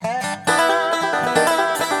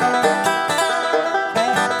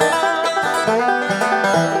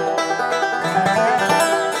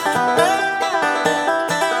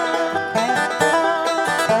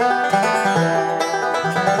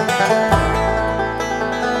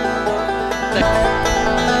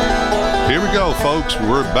we go, folks.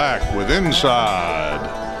 We're back with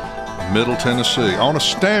Inside Middle Tennessee on a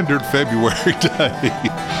standard February day.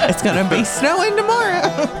 It's going to be snowing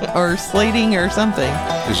tomorrow or sleeting or something.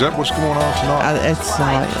 Is that what's going on tonight? It's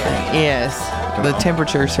yes. The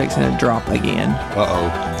temperature's fixing to drop again.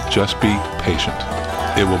 Uh-oh. Just be patient.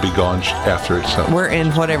 It will be gone after it's up. We're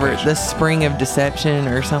in whatever, the spring of deception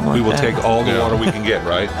or something like that. We will take all the water we can get,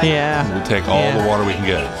 right? Yeah. We'll take all the water we can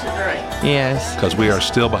get. Yes. Because we are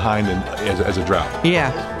still behind as a drought.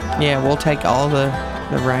 Yeah. Yeah, we'll take all the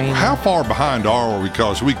rain. How far behind are we?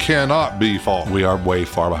 Because we cannot be far. We are way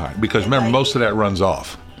far behind. Because remember, most of that runs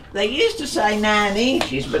off. They used to say 9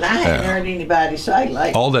 inches, but I haven't heard anybody say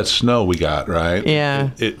lately. All that snow we got, right? Yeah.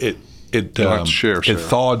 It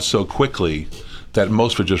thawed so quickly that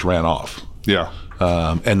most of it just ran off. Yeah.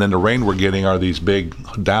 And then the rain we're getting are these big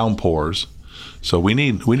downpours. So we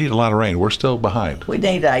need a lot of rain. We're still behind. We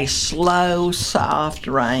need a slow, soft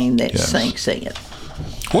rain that sinks in.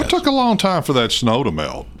 What took a long time for that snow to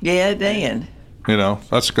melt? Yeah, it did. You know,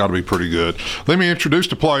 that's got to be pretty good. Let me introduce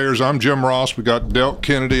the players. I'm Jim Ross. We got Delk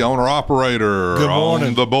Kennedy, owner-operator. Good morning.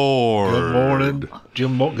 On the board. Good morning,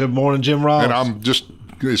 Jim. Good morning, Jim Ross. And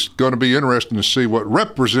it's going to be interesting to see what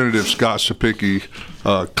Representative Scott Cepicky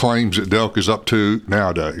claims that Delk is up to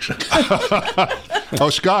nowadays.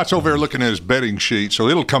 Scott's over there looking at his betting sheet, so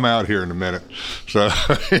it'll come out here in a minute. So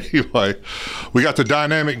anyway, we got the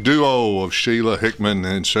dynamic duo of Sheila Hickman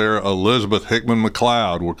and Sarah Elizabeth Hickman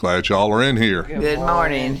McCloud. We're glad y'all are in here. Good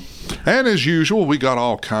morning. And as usual, we got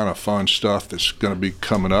all kind of fun stuff that's going to be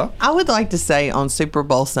coming up. I would like to say on Super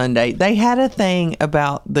Bowl Sunday, they had a thing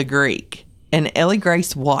about the Greek. And Ellie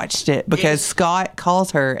Grace watched it because Scott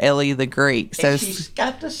calls her Ellie the Greek. So she's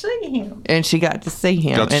got to see him. And she got to see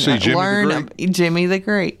him. Got to and see Jimmy learn the Greek? Jimmy the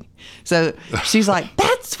Greek. So she's like,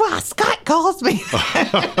 that's why Scott calls me.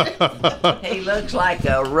 He looks like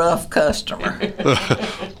a rough customer.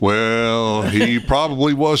 Well, he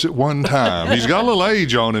probably was at one time. He's got a little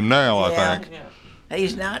age on him now, I think. Yeah.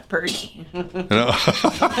 He's not pretty. Well,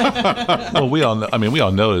 we all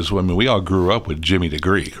know this. I mean, we all grew up with Jimmy the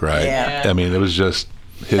Greek, right? Yeah. I mean, it was just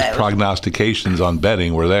his prognostications on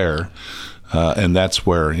betting were there, and that's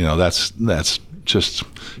where that's just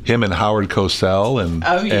him and Howard Cosell and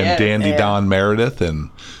Dandy Don Meredith,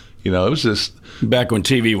 and it was just back when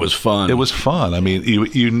TV was fun. It was fun. I mean,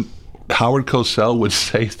 you Howard Cosell would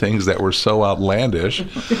say things that were so outlandish,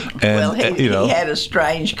 and he had a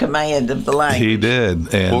strange command of the language. He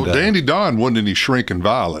did. And, Dandy Don wasn't any shrinking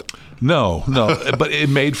violet. No, but it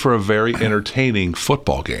made for a very entertaining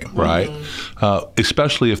football game, right? Mm-hmm.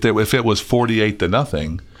 Especially if it was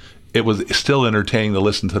 48-0. It was still entertaining to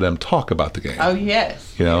listen to them talk about the game. Oh,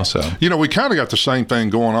 yes. So we kind of got the same thing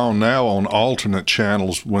going on now on alternate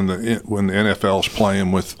channels when the NFL's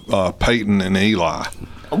playing with Peyton and Eli.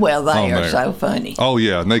 Well, they are so funny. Oh,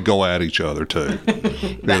 yeah, and they go at each other, too.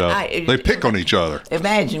 They pick on each other.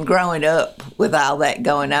 Imagine growing up with all that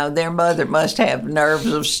going on. Their mother must have nerves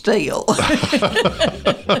of steel.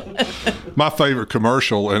 My favorite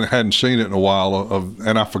commercial, and I hadn't seen it in a while,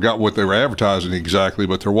 and I forgot what they were advertising exactly,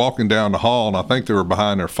 but they're walking down the hall, and I think they were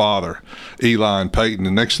behind their father, Eli and Peyton.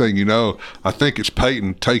 And next thing you know, I think it's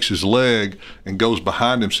Peyton takes his leg and goes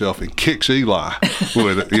behind himself and kicks Eli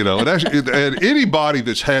with it. And anybody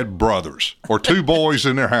that's had brothers or two boys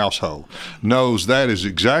in their household knows that is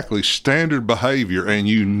exactly standard behavior, and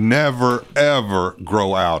you never, ever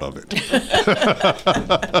grow out of it.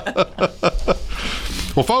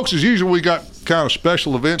 Well, folks, as usual, we got kind of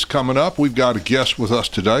special events coming up. We've got a guest with us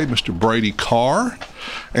today, Mr. Brady Carr.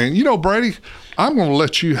 And, Brady, I'm going to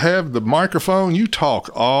let you have the microphone. You talk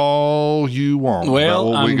all you want.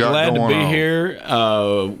 Well, I'm glad to be here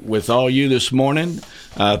with all you this morning.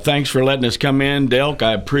 Thanks for letting us come in, Delk.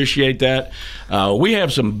 I appreciate that. We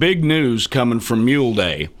have some big news coming from Mule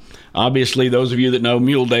Day. Obviously, those of you that know,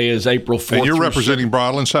 Mule Day is April 4th. And you're representing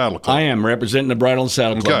Bridle and Saddle Club. I am representing the Bridle and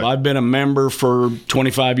Saddle Club. Okay. I've been a member for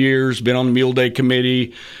 25 years, been on the Mule Day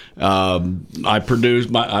committee. I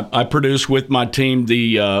produce with my team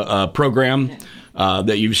the program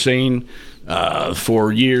that you've seen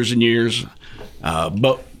for years and years.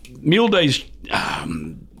 But Mule Day's,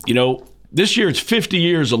 this year it's 50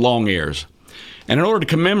 years of long ears. And in order to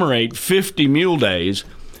commemorate 50 Mule Days,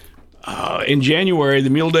 in January, the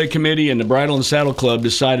Mule Day Committee and the Bridle and Saddle Club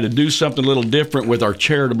decided to do something a little different with our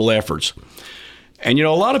charitable efforts. And,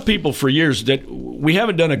 a lot of people for years that we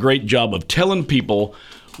haven't done a great job of telling people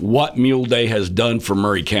what Mule Day has done for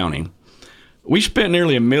Maury County. We spent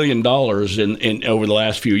nearly $1 million in over the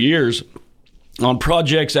last few years on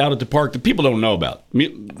projects out at the park that people don't know about.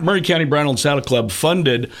 Maury County Bridle and Saddle Club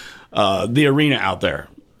funded the arena out there,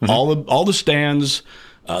 all the stands,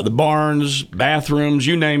 the barns, bathrooms,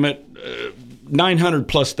 you name it,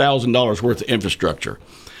 $900,000+ worth of infrastructure.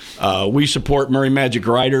 We support Murray Magic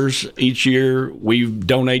Riders each year. We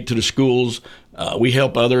donate to the schools. We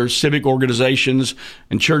help other civic organizations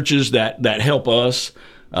and churches that help us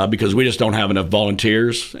because we just don't have enough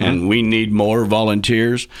volunteers, and we need more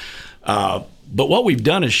volunteers. But what we've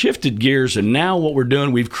done is shifted gears, and now what we're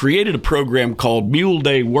doing, we've created a program called Mule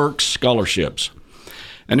Day Works Scholarships.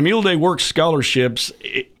 And the Mule Day Works Scholarships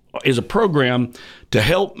is a program to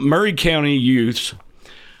help Murray County youths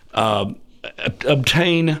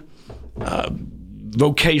obtain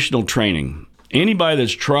vocational training. Anybody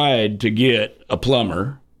that's tried to get a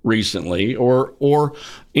plumber recently, or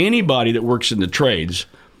anybody that works in the trades,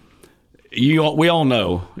 we all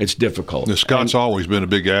know it's difficult. Now, Scott's always been a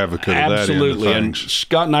big advocate of that. Absolutely. And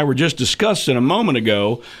Scott and I were just discussing a moment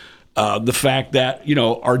ago the fact that,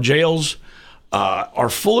 our jails are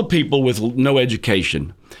full of people with no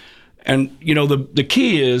education. And, the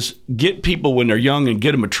key is get people when they're young and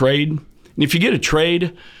get them a trade. And if you get a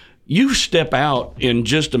trade, you step out in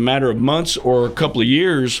just a matter of months or a couple of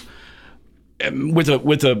years with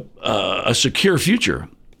a secure future.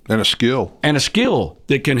 And a skill. And a skill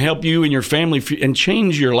that can help you and your family and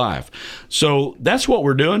change your life. So that's what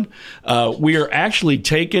we're doing. We are actually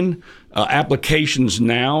taking applications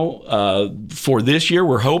now for this year.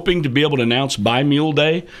 We're hoping to be able to announce by Mule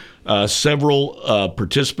Day several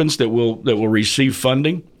participants that will receive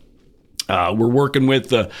funding. We're working with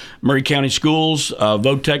the Murray County Schools,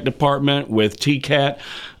 VOTEC Department, with TCAT.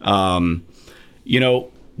 One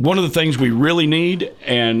of the things we really need,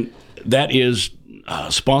 and that is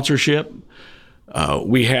sponsorship.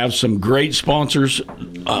 We have some great sponsors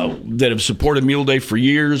that have supported Mule Day for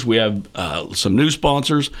years. We have some new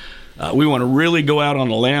sponsors. We want to really go out on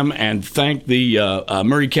a limb and thank the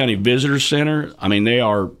Murray County Visitor Center. I mean, they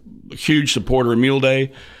are a huge supporter of Mule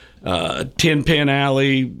Day. Tin Pin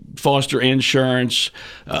Alley, Foster Insurance,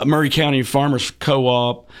 Murray County Farmers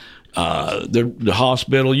Co-op, the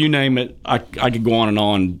hospital, you name it. I could go on and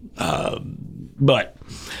on. But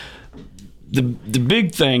the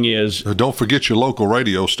big thing is... Don't forget your local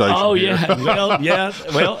radio station. Oh, here. yeah.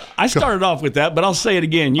 Well, I started off with that, but I'll say it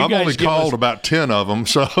again. I've only called about 10 of them,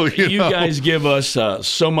 so you know. Guys give us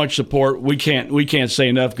so much support. We can't say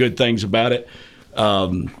enough good things about it.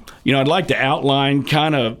 I'd like to outline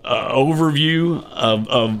kind of overview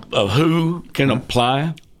of who can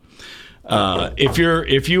apply.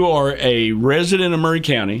 If you are a resident of Murray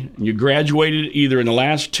County, and you graduated either in the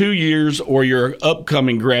last 2 years or you're an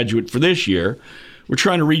upcoming graduate for this year, we're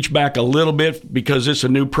trying to reach back a little bit because it's a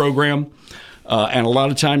new program, and a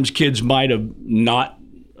lot of times kids might have not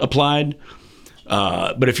applied.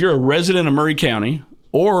 But if you're a resident of Murray County,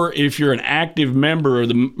 or if you're an active member of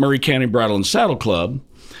the Murray County Bridle and Saddle Club,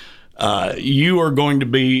 you are going to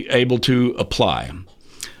be able to apply.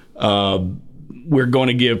 We're going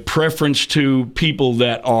to give preference to people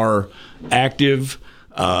that are active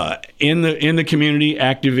in the community,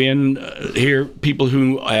 active in here, people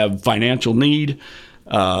who have financial need.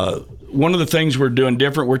 One of the things we're doing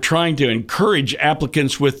different, we're trying to encourage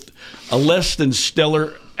applicants with a less than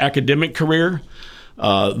stellar academic career.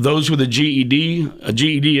 Those with a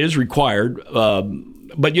GED is required,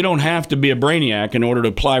 but you don't have to be a brainiac in order to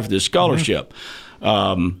apply for this scholarship.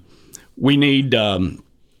 We need,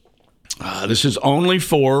 this is only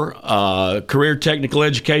for career technical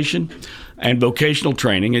education and vocational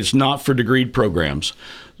training. It's not for degreed programs.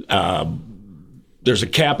 There's a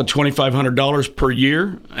cap of $2,500 per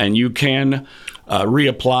year, and you can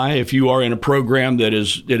reapply if you are in a program that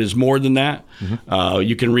is more than that.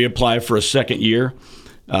 You can reapply for a second year.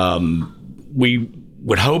 We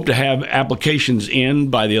would hope to have applications in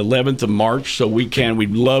by the 11th of March, so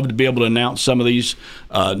we'd love to be able to announce some of these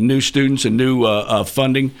new students and new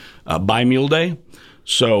funding by Mule Day.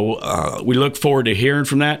 So we look forward to hearing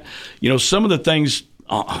from that. Some of the things,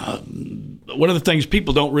 one of the things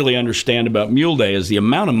people don't really understand about Mule Day is the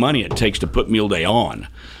amount of money it takes to put Mule Day on.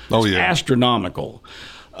 It's astronomical.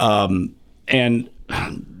 And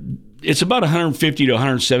it's about $150,000 to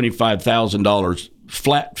 $175,000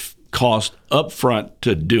 flat cost up front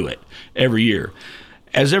to do it every year.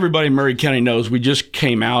 As everybody in Murray County knows, we just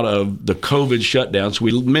came out of the COVID shutdown, so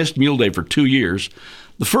we missed Mule Day for 2 years.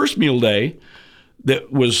 The first Mule Day that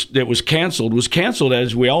was canceled,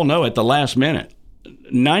 as we all know, at the last minute.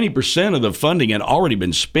 90% of the funding had already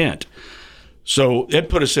been spent. So it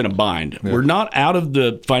put us in a bind. Yeah. We're not out of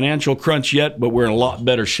the financial crunch yet, but we're in a lot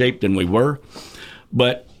better shape than we were.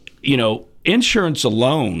 But, insurance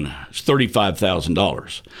alone is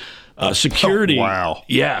 $35,000. Security. Oh, wow.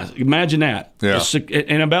 Yeah, imagine that. Yeah.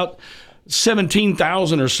 And about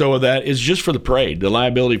 $17,000 or so of that is just for the parade, the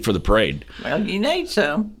liability for the parade. Well, you need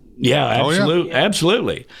some. Yeah, absolutely, yeah.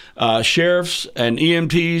 Absolutely. Sheriffs and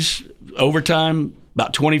EMTs overtime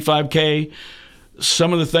about $25K.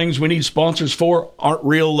 Some of the things we need sponsors for aren't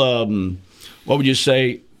real. What would you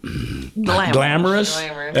say? Glamorous.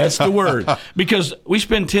 That's the word. Because we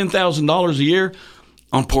spend $10,000 a year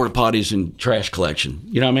on porta potties and trash collection.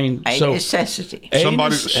 You know what I mean? A necessity.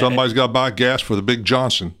 Somebody's got to buy gas for the Big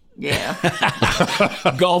Johnson. Yeah.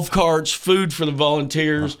 Golf carts, food for the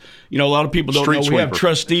volunteers. You know, a lot of people don't Street know we have sweeper.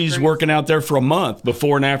 trustees working out there for a month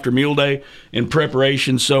before and after Mule Day in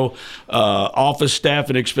preparation. So office staff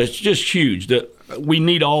and expense, just huge. We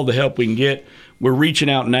need all the help we can get. We're reaching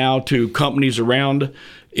out now to companies around.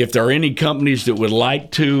 If there are any companies that would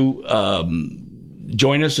like to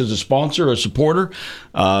join us as a sponsor or a supporter,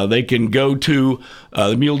 they can go to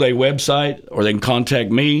the Mule Day website, or they can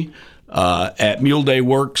contact me at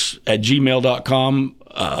muledayworks@gmail.com.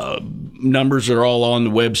 Numbers are all on the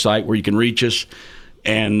website where you can reach us.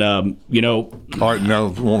 And, All right, now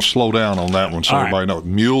we want to slow down on that one so All right. everybody knows.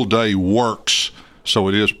 Mule Day Works, so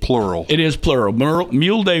it is plural. it is plural.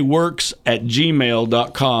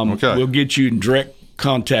 muledayworks@gmail.com Okay. will get you in direct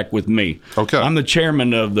contact with me. Okay. I'm the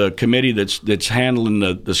chairman of the committee that's handling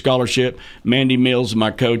the scholarship. Mandy Mills is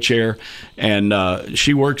my co-chair, and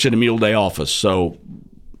she works in the Mule Day office. So,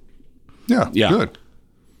 Yeah, Yeah. good.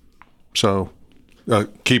 So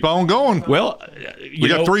keep on going. well, We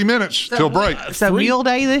got 3 minutes till break. So Mule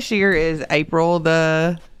Day this year is April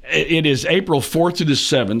the. It is April 4th to the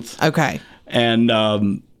 7th. Okay. And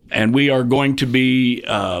we are going to be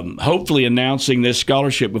hopefully announcing this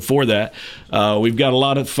scholarship before that. We've got a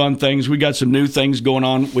lot of fun things. We got some new things going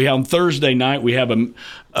on. On Thursday night we have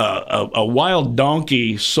a wild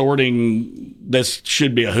donkey sorting. This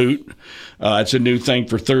should be a hoot. It's a new thing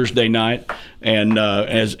for Thursday night, and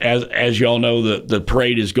as y'all know, the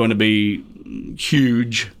parade is going to be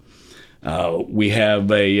huge. We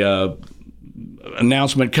have a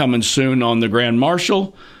announcement coming soon on the Grand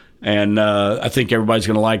Marshal. And I think everybody's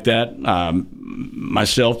going to like that.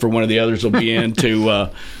 Myself or one of the others will be in to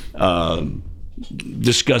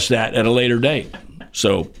discuss that at a later date.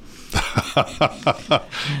 So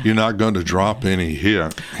You're not going to drop any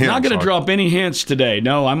hints. not going to are drop any hints today.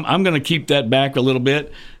 No, I'm going to keep that back a little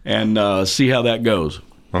bit and see how that goes.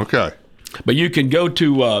 you? Okay. But you can go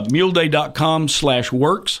to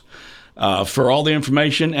muleday.com/works. For all the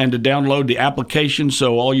information and to download the application.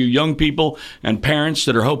 So all you young people and parents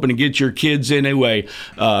that are hoping to get your kids into a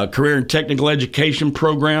career and technical education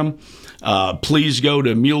program, please go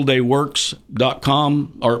to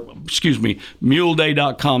muledayworks.com, or excuse me,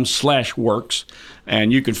 muleday.com/works,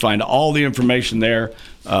 and you can find all the information there.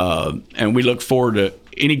 And we look forward to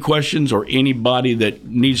any questions or anybody that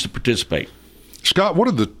needs to participate. Scott, what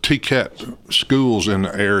are the TCAT schools in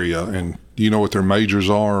the area, and do you know what their majors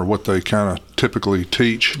are or what they kind of typically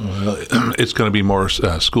teach? It's going to be more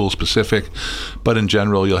school specific, but in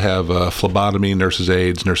general, you'll have phlebotomy, nurses'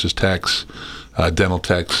 aides, nurses' techs, dental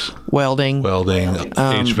techs, Welding.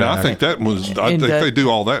 HVAC. I think they do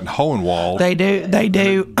all that in Hohenwald. They do.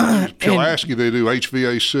 Pulaski, they do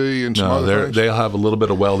HVAC and some other things. they'll have a little bit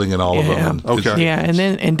of welding in all of them. Okay. Yeah, and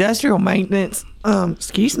then industrial maintenance.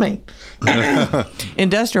 Excuse me.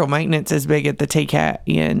 Industrial maintenance is big at the TCAT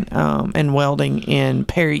and welding in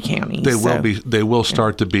Perry County. They will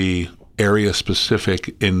start to be area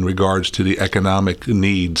specific in regards to the economic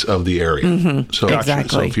needs of the area. Mm-hmm. So, Exactly.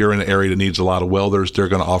 so if you're in an area that needs a lot of welders, they're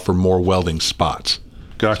going to offer more welding spots.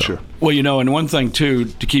 Gotcha. Well, and one thing, too,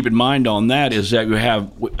 to keep in mind on that is that you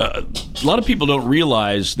have a lot of people don't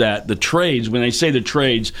realize that the trades, when they say the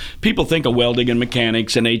trades, people think of welding and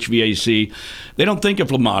mechanics and HVAC. They don't think of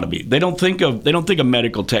phlebotomy. They don't think of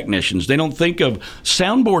medical technicians. They don't think of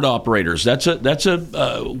soundboard operators. That's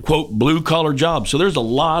a quote blue collar job. So there's a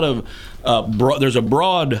lot of there's a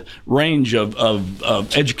broad range of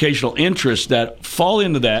educational interests that fall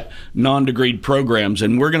into that non-degreed programs,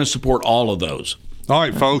 and we're going to support all of those. All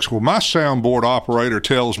right, folks. Well, my soundboard operator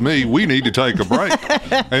tells me we need to take a break,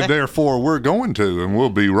 and therefore we're going to, and we'll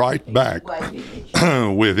be right back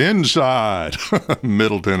with Inside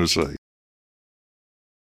Middle Tennessee.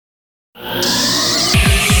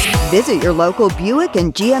 Visit your local Buick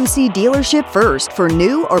and GMC dealership first for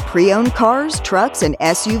new or pre-owned cars, trucks, and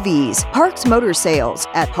SUVs. Parks Motor Sales.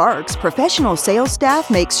 At Parks, professional sales staff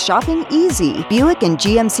makes shopping easy. Buick and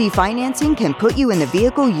GMC financing can put you in the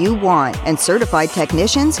vehicle you want, and certified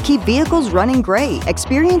technicians keep vehicles running great.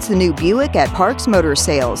 Experience the new Buick at Parks Motor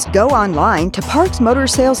Sales. Go online to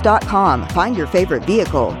parksmotorsales.com. Find your favorite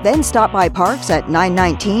vehicle. Then stop by Parks at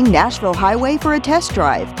 919 Nashville Highway for a test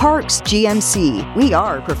drive. Parks GMC. We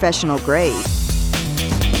are professional professional grade.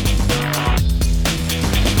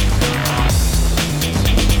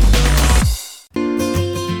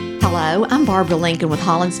 Hello, I'm Barbara Lincoln with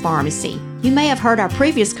Holland's Pharmacy. You may have heard our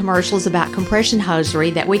previous commercials about compression hosiery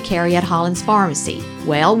that we carry at Holland's Pharmacy.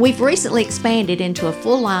 Well, we've recently expanded into a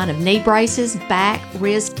full line of knee braces, back,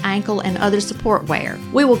 wrist, ankle, and other support wear.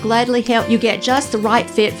 We will gladly help you get just the right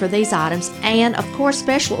fit for these items and, of course,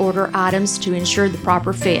 special order items to ensure the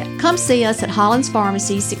proper fit. Come see us at Holland's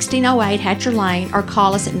Pharmacy, 1608 Hatcher Lane, or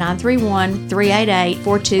call us at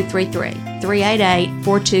 931-388-4233.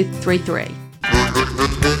 388-4233.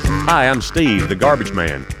 Hi, I'm Steve, the Garbage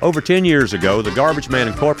Man. Over 10 years ago, the Garbage Man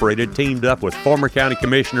Incorporated teamed up with former County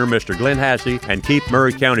Commissioner Mr. Glenn Hassey and Keep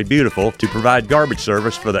Murray County Beautiful to provide garbage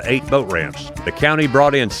service for the 8 boat ramps. The county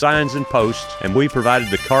brought in signs and posts, and we provided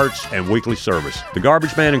the carts and weekly service. The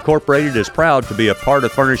Garbage Man Incorporated is proud to be a part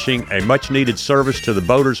of furnishing a much-needed service to the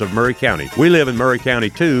boaters of Murray County. We live in Murray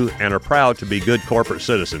County, too, and are proud to be good corporate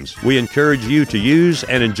citizens. We encourage you to use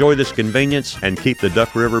and enjoy this convenience and keep the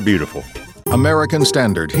Duck River beautiful. American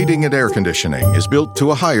Standard Heating and Air Conditioning is built to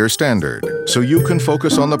a higher standard, so you can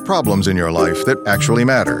focus on the problems in your life that actually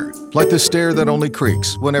matter, like the stair that only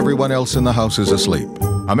creaks when everyone else in the house is asleep.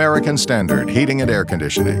 American Standard Heating and Air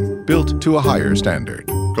Conditioning, built to a higher standard.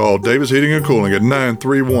 Call Davis Heating and Cooling at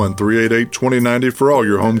 931-388-2090 for all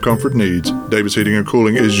your home comfort needs. Davis Heating and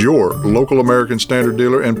Cooling is your local American Standard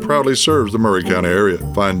dealer and proudly serves the Murray County area.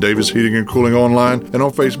 Find Davis Heating and Cooling online and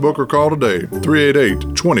on Facebook or call today,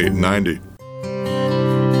 388-2090.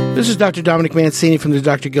 This is Dr. Dominic Mancini from the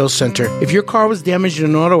Dr. Gill Center. If your car was damaged in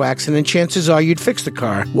an auto accident, chances are you'd fix the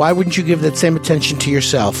car. Why wouldn't you give that same attention to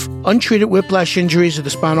yourself? Untreated whiplash injuries of the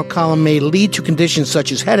spinal column may lead to conditions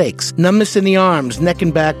such as headaches, numbness in the arms, neck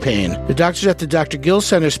and back pain. The doctors at the Dr. Gill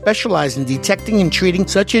Center specialize in detecting and treating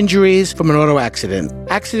such injuries from an auto accident.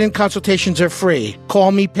 Accident consultations are free.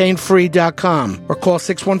 Call mepainfree.com or call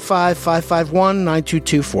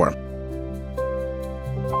 615-551-9224.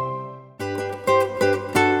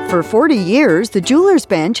 For 40 years, the Jewelers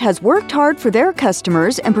Bench has worked hard for their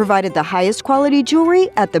customers and provided the highest quality jewelry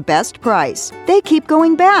at the best price. They keep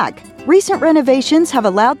going back. Recent renovations have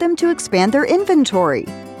allowed them to expand their inventory.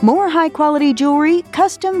 More high-quality jewelry,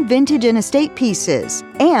 custom, vintage, and estate pieces,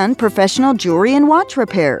 and professional jewelry and watch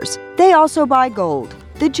repairs. They also buy gold.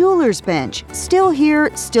 The Jewelers Bench, still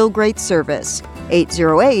here, still great service.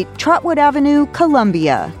 808 Trotwood Avenue,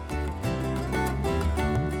 Columbia.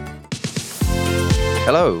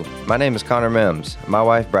 Hello, my name is Connor Mims. My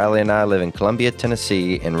wife Bradley and I live in Columbia,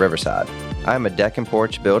 Tennessee in Riverside. I am a deck and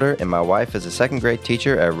porch builder and my wife is a second grade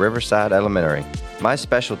teacher at Riverside Elementary. My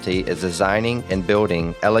specialty is designing and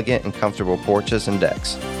building elegant and comfortable porches and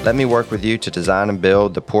decks. Let me work with you to design and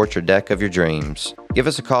build the porch or deck of your dreams. Give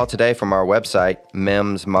us a call today from our website,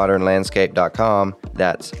 mimsmodernlandscape.com.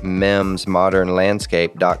 That's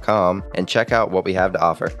mimsmodernlandscape.com, and check out what we have to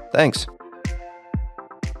offer. Thanks.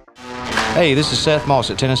 Hey, this is Seth Moss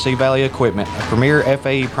at Tennessee Valley Equipment, a premier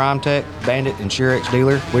FAE PrimeTech, Bandit, and Surex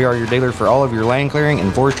dealer. We are your dealer for all of your land clearing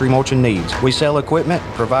and forestry mulching needs. We sell equipment,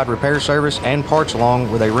 provide repair service, and parts along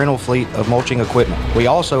with a rental fleet of mulching equipment. We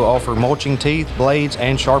also offer mulching teeth, blades,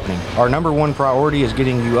 and sharpening. Our number one priority is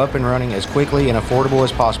getting you up and running as quickly and affordable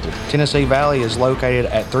as possible. Tennessee Valley is located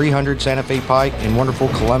at 300 Santa Fe Pike in wonderful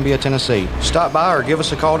Columbia, Tennessee. Stop by or give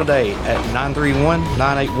us a call today at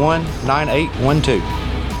 931-981-9812.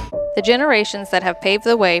 The generations that have paved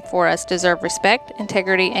the way for us deserve respect,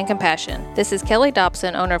 integrity, and compassion. This is Kelly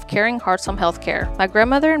Dobson, owner of Caring Hearts Home Healthcare. My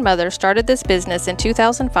grandmother and mother started this business in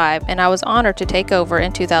 2005, and I was honored to take over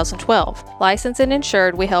in 2012. Licensed and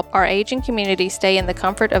insured, we help our aging community stay in the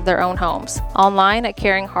comfort of their own homes. Online at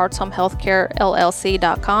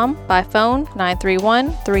caringheartshomehealthcarellc.com, by phone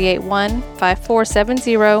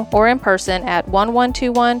 931-381-5470, or in person at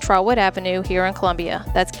 1121 Trotwood Avenue here in Columbia.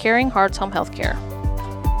 That's Caring Hearts Home Healthcare.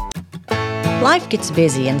 Life gets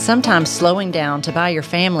busy, and sometimes slowing down to buy your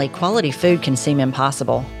family quality food can seem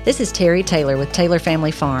impossible. This is Terry Taylor with Taylor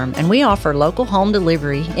Family Farm, and we offer local home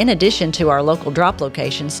delivery in addition to our local drop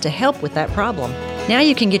locations to help with that problem. Now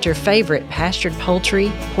you can get your favorite pastured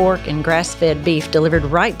poultry, pork, and grass-fed beef delivered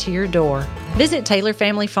right to your door. Visit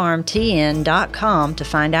TaylorFamilyFarmTN.com to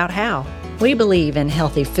find out how. We believe in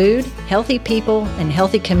healthy food, healthy people, and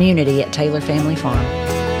healthy community at Taylor Family Farm.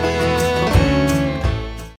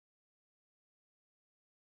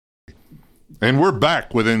 And we're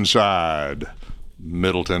back with Inside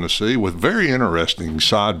Middle Tennessee, with very interesting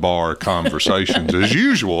sidebar conversations as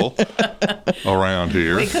usual around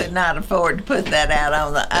here. We could not afford to put that out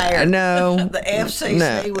on the air. No. The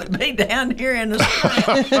FCC would be down here in the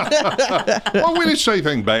spring. Well, we didn't say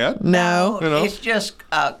anything bad. No. It's just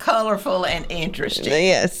colorful and interesting.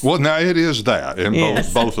 Yes. Well, now it is that in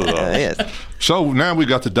both of those. Yes. So now we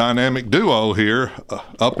got the dynamic duo here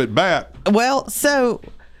up at bat. Well, so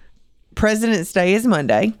President's Day is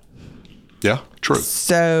Monday. Yeah, true.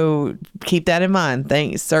 So keep that in mind.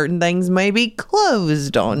 Certain things may be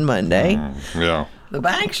closed on Monday. Yeah. The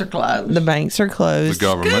banks are closed. The banks are closed. The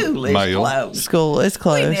government School is mail. closed. School is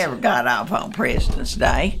closed. We never got off on President's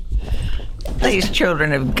Day. These children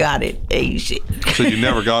have got it easy. So you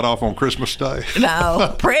never got off on Christmas Day?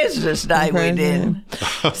 No, President's Day we didn't.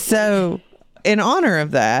 So in honor of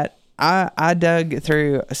that, I dug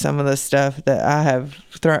through some of the stuff that I have.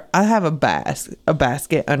 I have a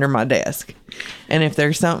basket under my desk, and if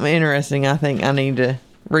there's something interesting, I think I need to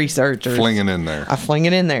research or fling it in there. I fling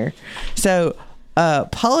it in there. So,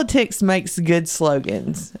 politics makes good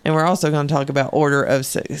slogans, and we're also going to talk about order of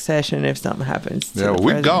succession if something happens. Yeah, well,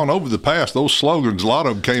 we've gone over the past. Those slogans, a lot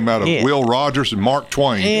of them came out of Will Rogers and Mark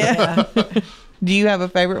Twain. Yeah. Do you have a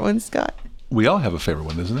favorite one, Scott? We all have a favorite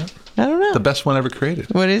one, isn't it? I don't know. The best one ever created.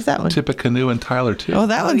 What is that one? Tippecanoe and Tyler, too. Oh,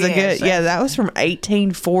 that one's a good. Yeah, that was from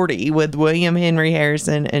 1840 with William Henry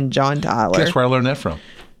Harrison and John Tyler. Guess where I learned that from?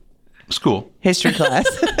 School. History class.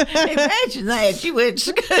 Imagine that. You went to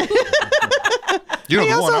school. You know,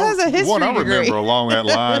 He also has a history one I degree. remember along that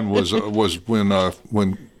line was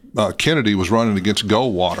when Kennedy was running against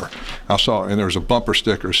Goldwater. I saw, and there was a bumper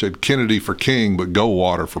sticker that said Kennedy for king, but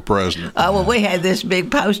Goldwater for president. Oh, well, we had this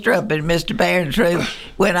big poster up in Mr. Barron's room,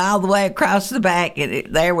 went all the way across the back,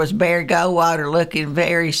 and there was Bear Goldwater looking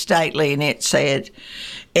very stately, and it said,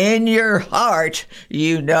 "In your heart,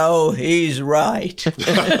 you know he's right."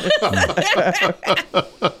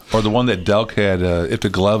 Or the one that Delk had, if the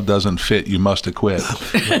glove doesn't fit, you must acquit.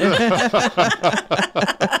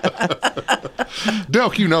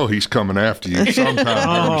 Delk, you know he's coming after you sometime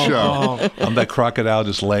during the show. I'm that crocodile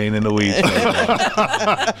just laying in the weeds.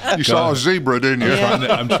 You saw a zebra, didn't you?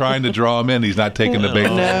 I'm trying to draw him in. He's not taking the bait.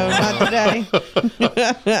 No, not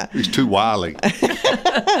today. He's too wily.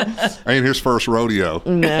 Ain't his first rodeo.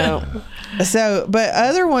 No. So, but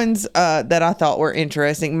other ones that I thought were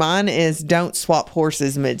interesting. Mine is "Don't swap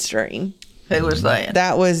horses midstream." Who was that?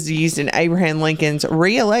 That was used in Abraham Lincoln's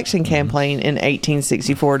re-election campaign in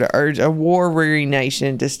 1864 to urge a war-weary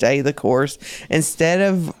nation to stay the course instead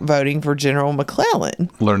of voting for General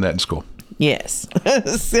McClellan. Learned that in school. Yes.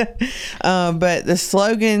 But the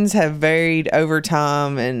slogans have varied over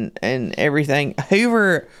time and everything.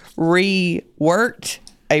 Hoover reworked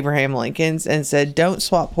Abraham Lincoln's and said, "Don't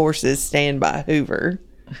swap horses, stand by Hoover."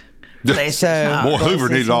 Boy, Hoover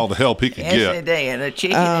needed all the help he could Yes, get. they did. A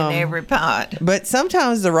chicken in every pot. But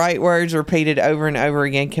sometimes the right words repeated over and over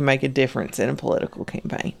again can make a difference in a political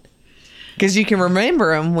campaign. Because you can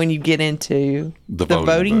remember them when you get into the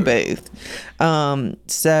voting booth.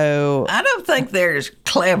 So I don't think they're as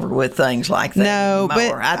clever with things like that No,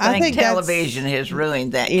 anymore. but I think that's- television has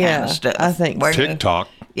ruined that kind of stuff. I think so. TikTok.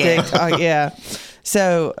 Yeah. TikTok, yeah.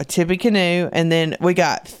 So a Tippecanoe, and then we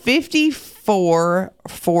got 54,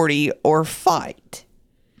 40, or fight.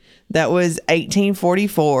 That was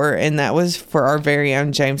 1844, and that was for our very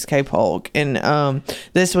own James K. Polk. And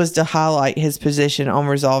this was to highlight his position on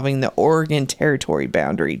resolving the Oregon Territory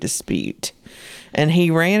boundary dispute. And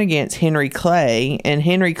he ran against Henry Clay, and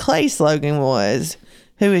Henry Clay's slogan was,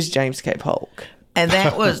 "Who is James K. Polk?" And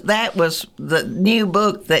that was the new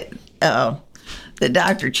book that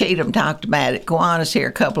Dr. Cheatham talked about at Kiwanis here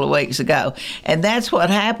a couple of weeks ago. And that's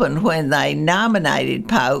what happened when they nominated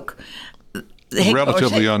Polk.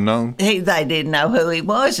 Relatively unknown. They didn't know who he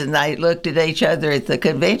was, and they looked at each other at the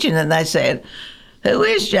convention and they said, "Who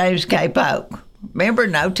is James K. Polk?" Remember,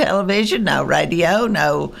 no television, no radio,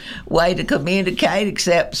 no way to communicate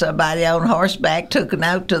except somebody on horseback took a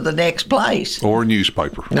note to the next place. Or a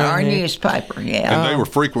newspaper. Or a newspaper, yeah. And they were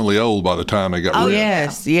frequently old by the time they got rid of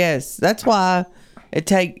it. Yes. That's why it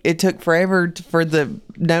took forever for the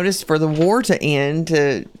notice for the war to end,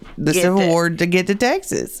 to the Civil War to get to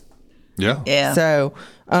Texas. Yeah. So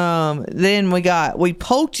then we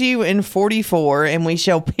poked you in 44 and we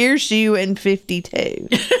shall pierce you in 52.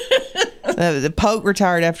 The Polk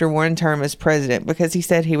retired after one term as president because he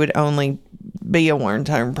said he would only be a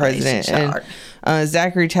one-term president. And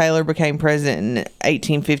Zachary Taylor became president in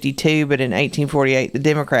 1852, but in 1848 the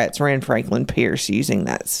Democrats ran Franklin Pierce using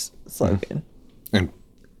that slogan. And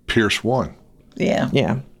Pierce won. Yeah.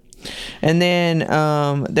 And then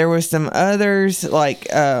there was some others like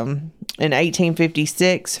In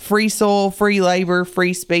 1856, free soil, free labor,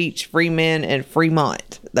 free speech, free men, and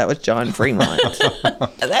Fremont. That was John Fremont.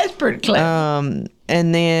 That's pretty clever.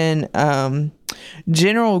 And then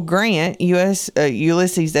General Grant,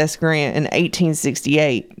 Ulysses S. Grant, in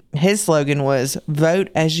 1868, his slogan was "Vote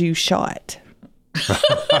as you shot."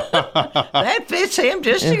 That fits him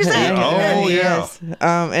just exactly. Oh, yeah. Yes.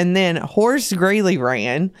 And then Horace Greeley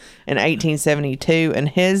ran in 1872, and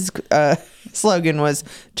his slogan was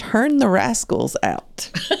 "Turn the rascals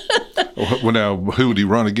out." Well, now, who would he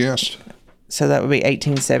run against? So that would be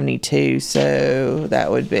 1872. So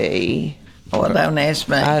that would be. Well, don't ask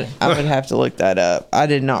me. I would have to look that up. I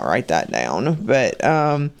did not write that down, but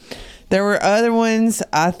there were other ones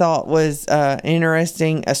I thought was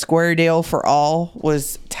interesting. A square deal for all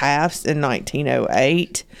was Taft's in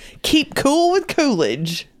 1908. Keep cool with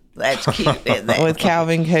Coolidge. That's cute, isn't it? With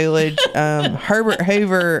Calvin Coolidge. Herbert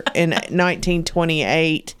Hoover in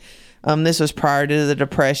 1928. This was prior to the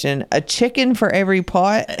Depression. A chicken for every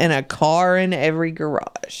pot and a car in every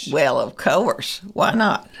garage. Well, of course. Why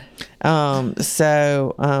not? And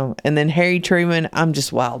then Harry Truman. I'm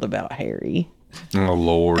just wild about Harry. Oh,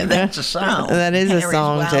 Lord. And that's a song. That is a Harry's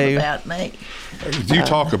song, wild too. About me. You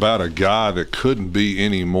talk about a guy that couldn't be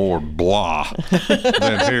any more blah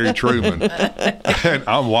than Harry Truman. And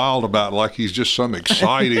I'm wild about like he's just some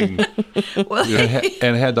exciting.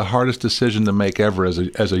 And had the hardest decision to make ever as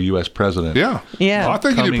a U.S. president. Yeah. Yeah. I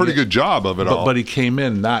think he did a pretty good job of it all. But he came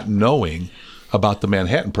in not knowing about the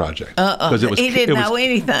Manhattan Project. Because He didn't know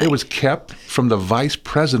anything. It was kept from the vice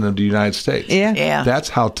president of the United States. Yeah. Yeah. That's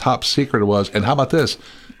how top secret it was. And how about this?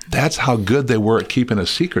 That's how good they were at keeping a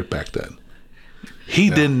secret back then. He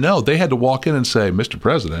didn't know. They had to walk in and say, "Mr.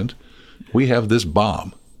 President, we have this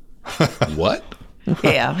bomb." What?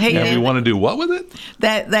 Yeah. And we want to do what with it?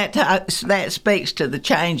 That speaks to the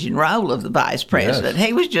changing role of the vice president. Yes.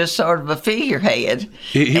 He was just sort of a figurehead.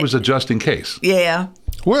 He was a just in case. Yeah.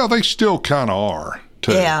 Well, they still kind of are,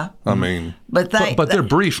 too. Yeah. I mean. But they're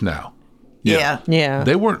brief now. Yeah. Yeah.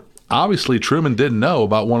 They weren't. Obviously, Truman didn't know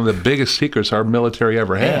about one of the biggest secrets our military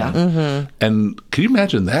ever had. Mm-hmm. And can you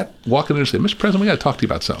imagine that? Walking in and saying, "Mr. President, we got to talk to you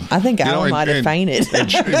about something." I think I might have fainted.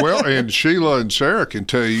 And Sheila and Sarah can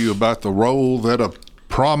tell you about the role that a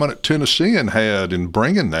prominent Tennessean had in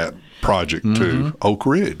bringing that project to Oak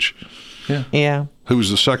Ridge. Yeah. Yeah. Who was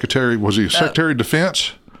the secretary? Was he Secretary of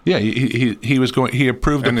Defense? Yeah, he was going. He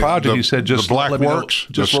approved the project. He said, "Just the Black let me Works.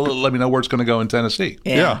 know, let me know where it's going to go in Tennessee."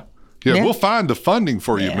 Yeah, we'll find the funding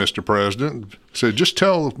for you, Mr. President. So just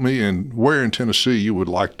tell me where in Tennessee you would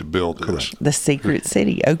like to build this. The secret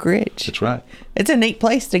city, Oak Ridge. That's right. It's a neat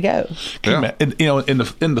place to go. Yeah. And, in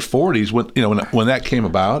the 40s, when that came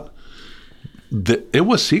about, it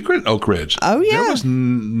was secret Oak Ridge. Oh yeah, there was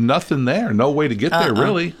nothing there, no way to get there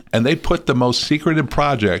really, and they put the most secretive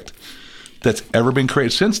project that's ever been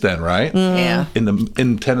created since then, right? Yeah.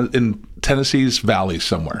 In Tennessee's valleys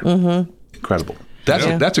somewhere. Incredible.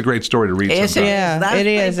 That's a great story to read. Those it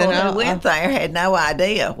is. People And who went there had no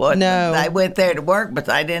idea what. No. They went there to work, but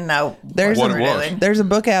they didn't know what they were doing. There's a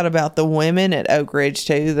book out about the women at Oak Ridge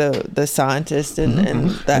too, the scientists and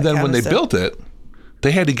that. And then when they stuff. built it,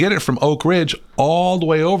 they had to get it from Oak Ridge all the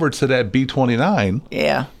way over to that B-29.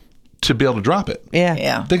 Yeah. To be able to drop it. Yeah.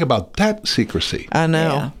 Yeah. Think about that secrecy. I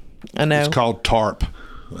know. Yeah. I know. It's called TARP.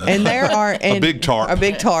 And there are a big tarp. A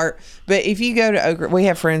big tarp. But if you go to Oak Ridge, we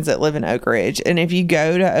have friends that live in Oak Ridge, and if you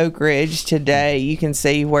go to Oak Ridge today, you can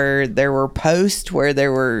see where there were posts, where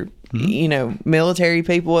there were military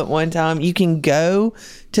people at one time. You can go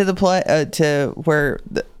to the to where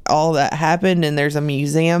all that happened, and there's a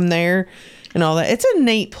museum there and all that. It's a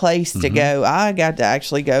neat place to go. I got to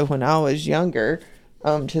actually go when I was younger.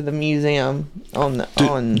 To the museum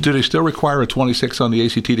Do they still require a 26 on the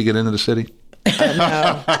ACT to get into the city?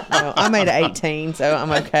 No, I made it 18, so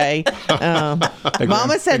I'm okay.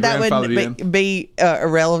 Mama said that would be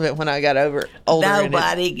irrelevant when I got older.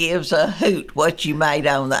 Nobody gives a hoot what you made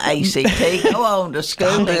on the ACT. Go on to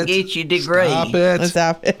school and get your degree.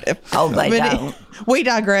 Stop it. Oh, they don't. We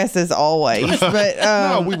digress as always, but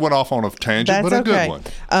no, we went off on a tangent, but a good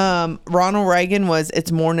one. Ronald Reagan was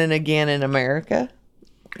 "It's Morning Again in America."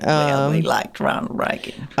 We liked Ronald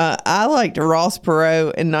Reagan. I liked Ross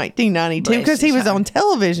Perot in 1992 because he was on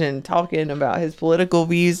television talking about his political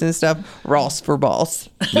views and stuff. Ross for boss.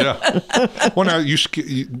 Yeah. Well, now you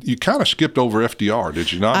kind of skipped over FDR,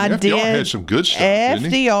 did you not? I FDR did. had some good stuff.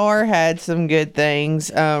 Didn't he? FDR had some good things.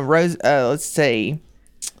 Let's see.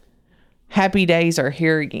 Happy Days Are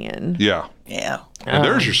Here Again. Yeah. Yeah. And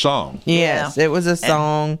there's your song. Yes, it was a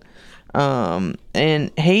song. And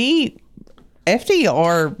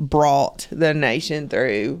FDR brought the nation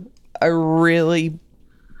through a really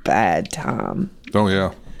bad time. Oh,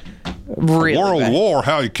 yeah. Really World bad. War,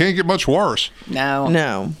 how you can't get much worse.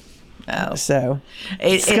 No. So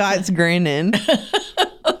Scott's grinning.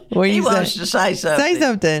 What He you wants say? to say something. Say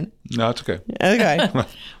something. No, it's okay. Okay.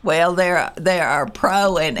 Well, there are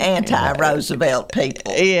pro and anti Roosevelt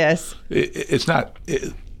people. Yes. It's not.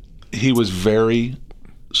 He was very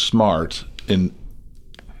smart in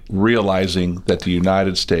realizing that the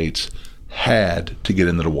United States had to get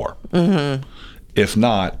into the war. Mm-hmm. If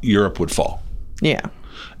not, Europe would fall. Yeah.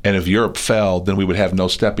 And if Europe fell, then we would have no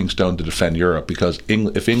stepping stone to defend Europe, because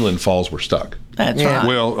if England falls, we're stuck. That's right.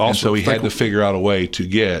 Well, also, and so he had to figure out a way to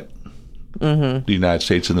get the United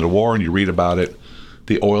States into the war. And you read about it,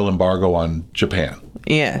 the oil embargo on Japan.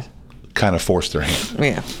 Yeah. Kind of forced their hand.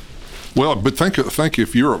 Yeah. Well, but think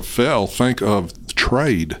if Europe fell, think of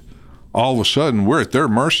trade. All of a sudden, we're at their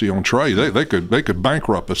mercy on trade. They could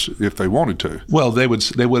bankrupt us if they wanted to. Well, they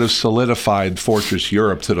would have solidified Fortress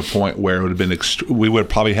Europe to the point where it would have been we would have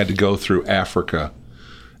probably had to go through Africa,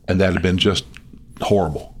 and that would have been just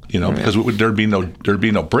horrible. Because there'd be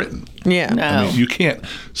no Britain. Yeah. No. I mean, you can't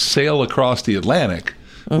sail across the Atlantic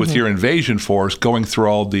with your invasion force going through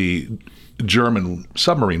all the German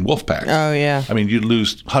submarine wolf packs. Oh, yeah. I mean, you'd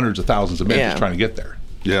lose hundreds of thousands of men just trying to get there.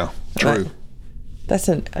 Yeah, true. That's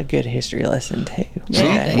a good history lesson, too.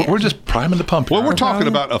 Yeah. We're just priming the pump here. Well, we're talking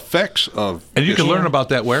about effects of... And you can learn about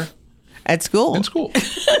that where? At school. In school.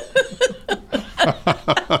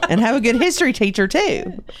 And have a good history teacher,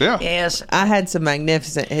 too. Yeah. Yes. I had some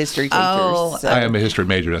magnificent history teachers. Oh, so- I am a history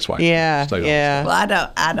major, that's why. Yeah, yeah.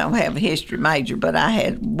 Well, I don't have a history major, but I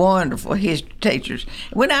had wonderful history teachers.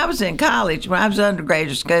 When I was in college, when I was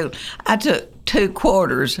undergraduate school, I took 2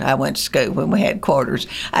 quarters. I went to school when we had quarters.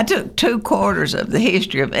 I took 2 quarters of the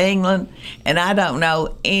history of England, and I don't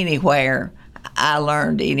know anywhere I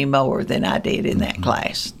learned any more than I did in that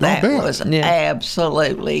class. That was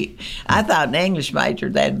absolutely. I thought an English major,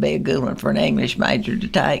 that'd be a good one for an English major to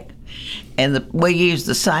take. And we used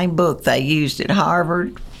the same book they used at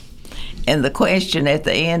Harvard. And the question at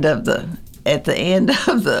the end of the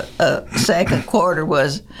second quarter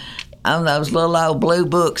was, on those little old blue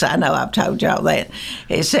books, I know I've told y'all that,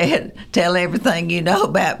 it said, tell everything you know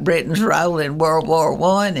about Britain's role in World War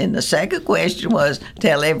I. And the second question was,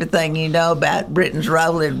 tell everything you know about Britain's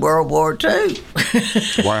role in World War II.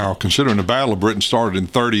 Wow, considering the Battle of Britain started in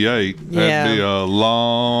 1938, that'd be a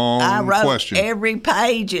long I wrote question. every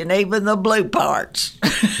page and even the blue parts.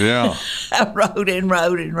 Yeah. I wrote and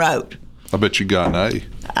wrote and wrote. I bet you got an A.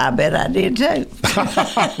 I bet I did too.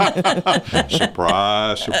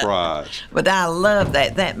 Surprise, surprise. But I love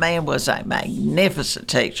that. That man was a magnificent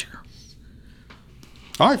teacher.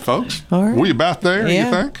 All right, folks. All right. We about there, Yeah.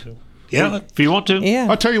 you think? Yeah, if you want to. Yeah.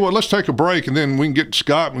 I'll tell you what, let's take a break, and then we can get to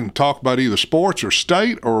Scott and talk about either sports or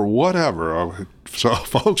state or whatever. So,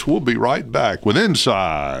 folks, we'll be right back with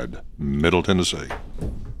Inside Middle Tennessee.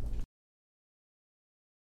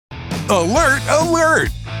 Alert, alert!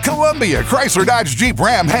 Columbia Chrysler Dodge Jeep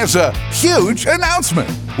Ram has a huge announcement.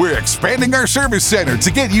 We're expanding our service center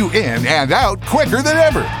to get you in and out quicker than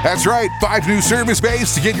ever. That's right, 5 new service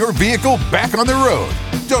bays to get your vehicle back on the road.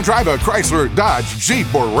 Don't drive a Chrysler, Dodge,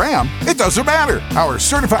 Jeep, or Ram. It doesn't matter. Our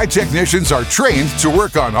certified technicians are trained to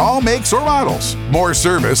work on all makes or models. More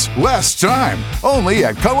service, less time. Only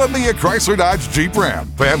at Columbia Chrysler Dodge Jeep Ram.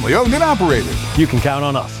 Family owned and operated. You can count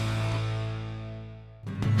on us.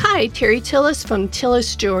 Hi, Terry Tillis from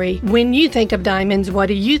Tillis Jewelry. When you think of diamonds, what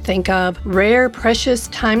do you think of? Rare, precious,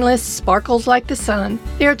 timeless, sparkles like the sun.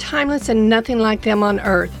 They are timeless and nothing like them on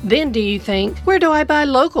earth. Then do you think, where do I buy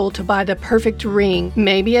local to buy the perfect ring?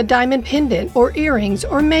 Maybe a diamond pendant or earrings,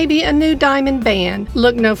 or maybe a new diamond band.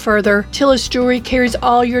 Look no further. Tillis Jewelry carries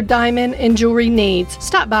all your diamond and jewelry needs.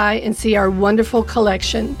 Stop by and see our wonderful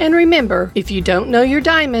collection. And remember, if you don't know your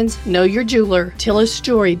diamonds, know your jeweler. Tillis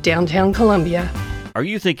Jewelry, downtown Columbia. Are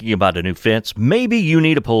you thinking about a new fence? Maybe you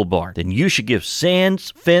need a pole barn. Then you should give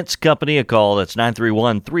Sands Fence Company a call. That's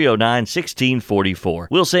 931-309-1644.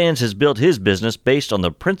 Will Sands has built his business based on the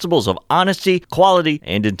principles of honesty, quality,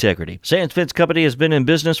 and integrity. Sands Fence Company has been in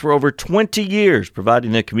business for over 20 years,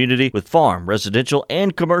 providing the community with farm, residential,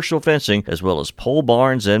 and commercial fencing, as well as pole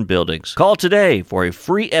barns and buildings. Call today for a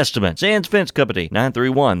free estimate. Sands Fence Company,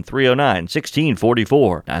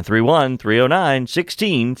 931-309-1644.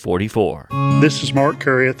 931-309-1644. This is Mark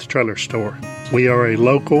Curry at the Trailer Store. We are a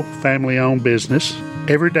local, family-owned business.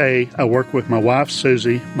 Every day, I work with my wife,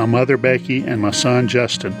 Susie, my mother, Becky, and my son,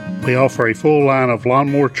 Justin. We offer a full line of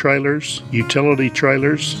lawnmower trailers, utility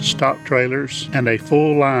trailers, stock trailers, and a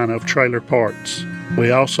full line of trailer parts.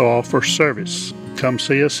 We also offer service. come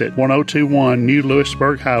see us at 1021 New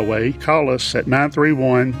Lewisburg Highway. Call us at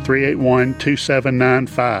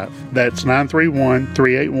 931-381-2795. That's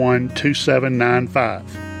 931-381-2795.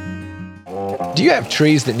 Do you have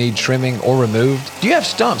trees that need trimming or removed? Do you have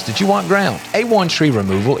stumps that you want ground? A1 Tree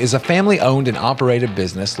Removal is a family-owned and operated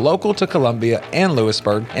business local to Columbia and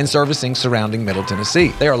Lewisburg and servicing surrounding Middle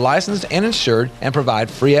Tennessee. They are licensed and insured and provide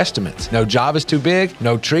free estimates. No job is too big,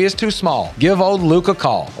 no tree is too small. Give old Luke a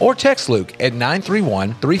call or text Luke at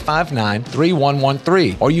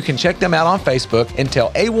 931-359-3113, or you can check them out on Facebook and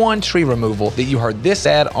tell A1 Tree Removal that you heard this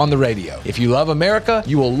ad on the radio. If you love America,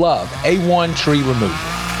 you will love A1 Tree Removal.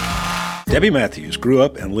 Debbie Matthews grew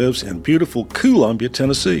up and lives in beautiful Columbia,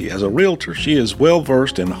 Tennessee. As a realtor, she is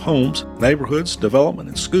well-versed in homes, neighborhoods, development,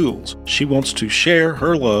 and schools. She wants to share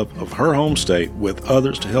her love of her home state with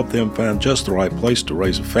others to help them find just the right place to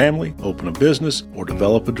raise a family, open a business, or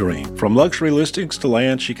develop a dream. From luxury listings to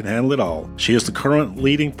land, she can handle it all. She is the current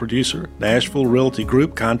leading producer, Nashville Realty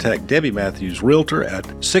Group. Contact Debbie Matthews Realtor at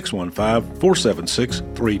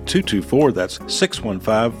 615-476-3224. That's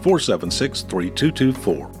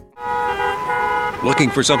 615-476-3224.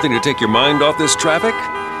 Looking for something to take your mind off this traffic?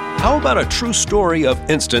 How about a true story of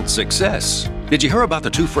instant success? Did you hear about the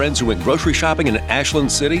two friends who went grocery shopping in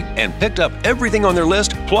Ashland City and picked up everything on their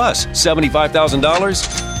list plus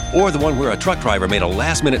 $75,000? Or the one where a truck driver made a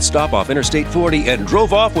last-minute stop off Interstate 40 and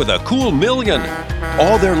drove off with a cool $1 million?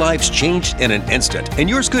 All their lives changed in an instant, and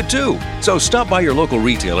yours could too. So stop by your local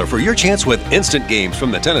retailer for your chance with instant games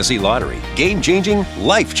from the Tennessee Lottery. Game-changing,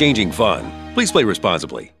 life-changing fun. Please play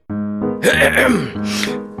responsibly.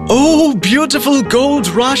 Oh, beautiful Gold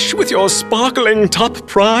Rush with your sparkling top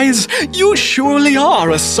prize. You surely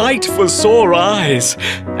are a sight for sore eyes.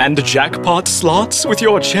 And jackpot slots with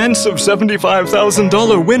your chance of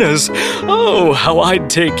 $75,000 winners. Oh, how I'd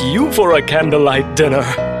take you for a candlelight dinner.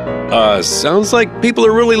 Sounds like people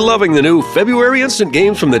are really loving the new February instant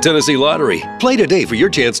games from the Tennessee Lottery. Play today for your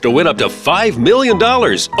chance to win up to $5 million,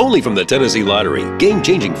 only from the Tennessee Lottery.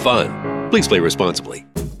 Game-changing fun. Please play responsibly.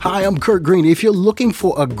 Hi, I'm Kurt Green. If you're looking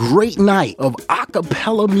for a great night of a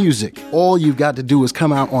cappella music, all you've got to do is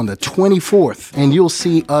come out on the 24th, and you'll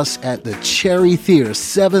see us at the Cherry Theater,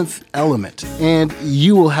 7th Element. And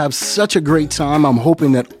you will have such a great time. I'm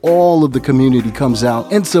hoping that all of the community comes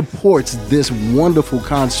out and supports this wonderful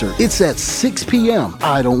concert. It's at 6 p.m.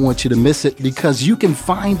 I don't want you to miss it because you can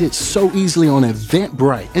find it so easily on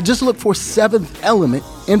Eventbrite. And just look for 7th Element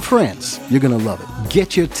and Friends. You're going to love it.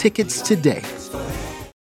 Get your tickets today.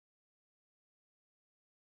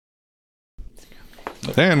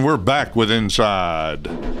 And we're back with Inside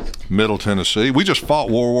Middle Tennessee. We just fought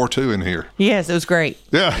World War II in here. Yes, it was great.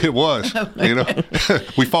 Yeah, it was. You know,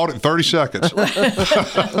 we fought it in 30 seconds.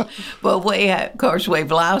 Well, of course,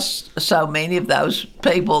 we've lost so many of those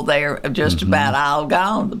people. They're just about all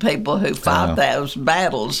gone. The people who fought those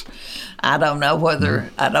battles. I don't know who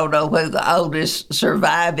the oldest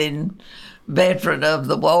surviving veteran of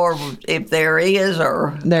the war, if there is,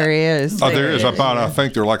 or there is. Oh, there is. I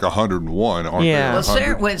think they're like 101. Aren't yeah.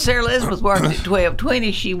 Well, when Sarah Elizabeth worked at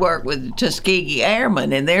 1220, she worked with Tuskegee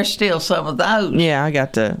Airmen, and there's still some of those. Yeah, I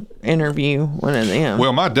got to interview one of them.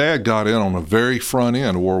 Well, my dad got in on the very front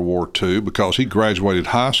end of World War II because he graduated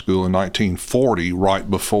high school in 1940, right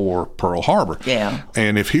before Pearl Harbor. Yeah.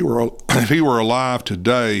 And if he were alive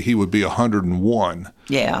today, he would be 101.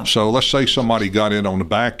 Yeah. So let's say somebody got in on the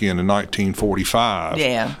back end in 1945.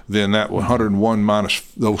 Yeah. Then that 101 minus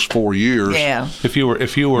those 4 years. Yeah. If you were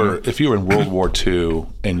in World War II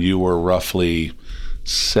and you were roughly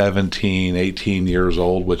 17, 18 years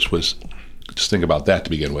old, which was, just think about that to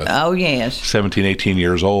begin with. Oh, yes. 17, 18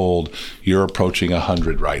 years old, you're approaching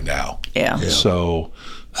 100 right now. Yeah. So.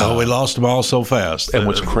 We lost them all so fast. And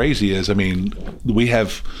what's crazy is, I mean, we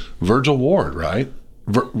have Virgil Ward, right?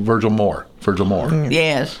 Virgil Moore.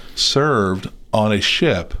 Yes. Served on a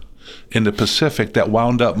ship in the Pacific that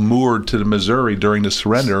wound up moored to the Missouri during the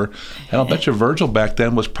surrender. And I'll bet you Virgil back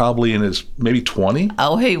then was probably in his maybe 20.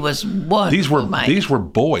 Oh, he was wonderful. These were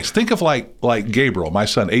boys. Think of like Gabriel, my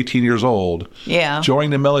son, 18 years old. Yeah. Joining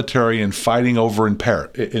the military and fighting over in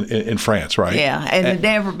France, right? Yeah, and had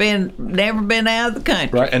never been out of the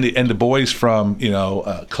country. Right, and the boys from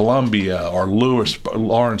Columbia or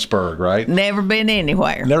Lawrenceburg, right? Never been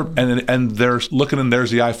anywhere. And they're looking, and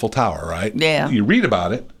there's the Eiffel Tower, right? Yeah. You read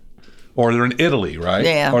about it. Or they're in Italy, right?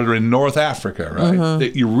 Yeah. Or they're in North Africa, right?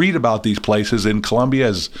 Mm-hmm. You read about these places in Columbia,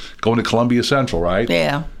 as going to Columbia Central, right?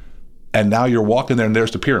 Yeah. And now you're walking there and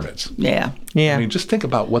there's the pyramids. Yeah. Yeah. I mean, just think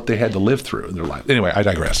about what they had to live through in their life. Anyway, I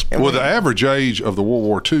digress. Well, the average age of the World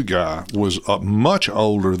War II guy was much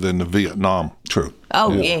older than the Vietnam troop.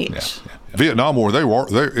 Oh, yes. Vietnam War,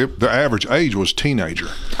 the average age was teenager.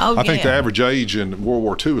 Oh, I think yeah. the average age in World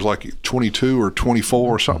War II was like 22 or 24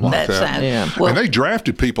 or something like that. And they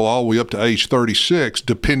drafted people all the way up to age 36,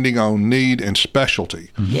 depending on need and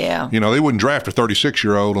specialty. Yeah. You know, they wouldn't draft a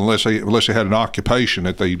 36-year-old unless they had an occupation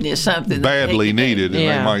that they something badly needed, and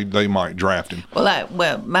Yeah. they might draft him.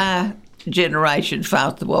 Well, my generation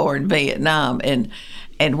fought the war in Vietnam,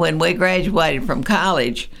 and when we graduated from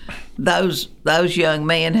college, those young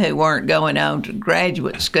men who weren't going on to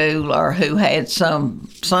graduate school or who had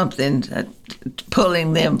something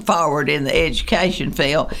pulling them forward in the education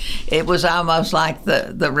field, it was almost like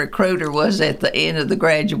the recruiter was at the end of the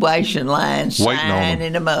graduation line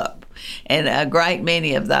signing them up. And a great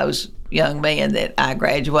many of those young men that I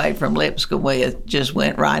graduated from Lipscomb with just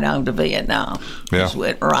went right on to Vietnam. Yeah. Just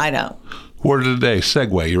went right on. Word of the day,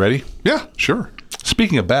 segue. You ready? Yeah, sure.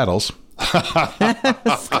 Speaking of battles.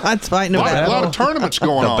 Scott's fighting a battle. A lot of tournaments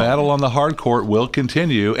going on. The battle on the hard court will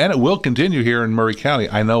continue, and it will continue here in Murray County.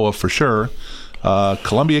 I know of for sure.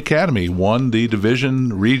 Columbia Academy won the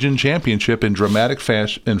division region championship in dramatic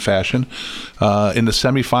fashion in the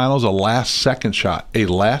semifinals. A last second shot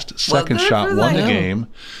won the game,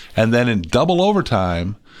 and then in double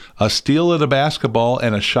overtime, a steal at a basketball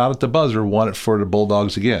and a shot at the buzzer won it for the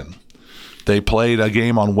Bulldogs again. They played a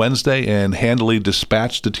game on Wednesday and handily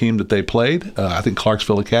dispatched the team that they played, I think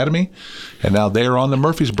Clarksville Academy. And now they are on to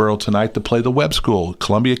Murfreesboro tonight to play the Webb School.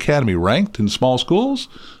 Columbia Academy, ranked in small schools,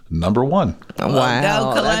 number 1.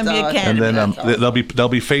 Wow. Go Columbia Academy. And then they'll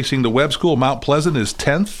be facing the Webb School. Mount Pleasant is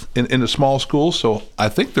 10th in the small schools, so I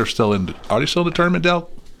think they're still in. Are they still in the tournament, Del?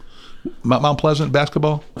 Mount Pleasant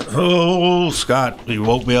basketball? Oh, Scott, you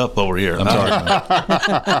woke me up over here. I'm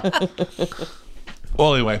sorry.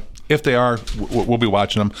 Well, anyway. If they are, we'll be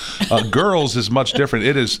watching them. Girls is much different.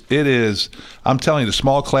 It is. I'm telling you, the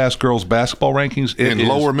small class girls basketball rankings in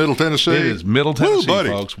lower Middle Tennessee. It is Middle Tennessee,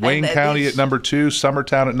 folks. Wayne County at number 2,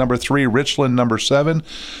 Summertown at number 3, Richland number 7,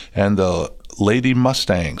 and the Lady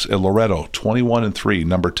Mustangs at Loretto 21-3,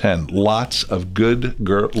 number 10. Lots of good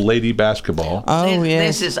lady basketball. Oh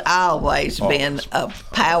This has always been a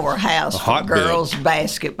powerhouse for girls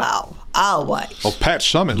basketball. Always. Well, Pat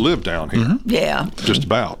Summitt lived down here. Yeah. Just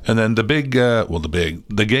about. And then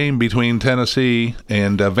the game between Tennessee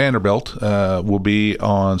and Vanderbilt will be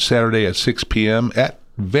on Saturday at 6 p.m. at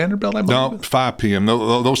Vanderbilt, I believe? No, 5 p.m.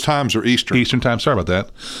 Those times are Eastern. Eastern time. Sorry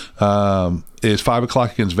about that. Is 5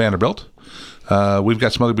 o'clock against Vanderbilt. We've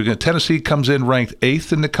got some other. Tennessee comes in ranked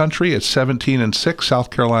 8th in the country at 17-6. South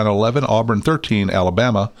Carolina 11. Auburn 13.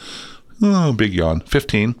 Alabama. Oh, big yawn.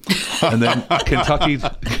 15. And then Kentucky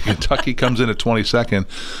comes in at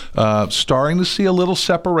 22nd. Starting to see a little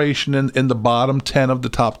separation in the bottom 10 of the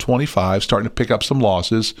top 25, starting to pick up some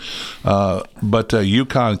losses. But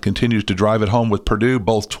UConn continues to drive it home with Purdue,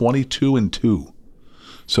 both 22-2.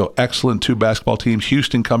 So excellent 2 basketball teams.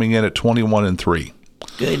 Houston coming in at 21-3.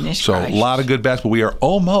 Goodness So gracious. a lot of good basketball. We are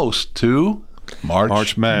almost to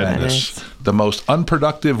March Madness. The most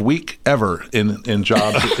unproductive week ever in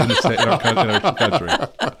jobs in our country.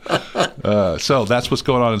 So that's what's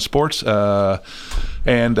going on in sports.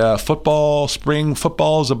 And football, spring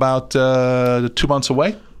football is about 2 months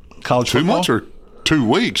away. College 2 football. months or 2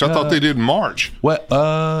 weeks? I thought they did in March.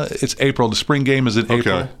 Well, it's April. The spring game is in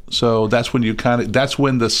April. So that's when that's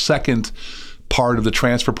when the second part of the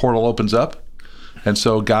transfer portal opens up. And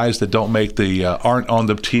so guys that don't make aren't on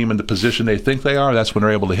the team in the position they think they are, that's when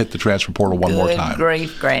they're able to hit the transfer portal one more time. Good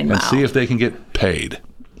grief, Grandma. And see if they can get paid.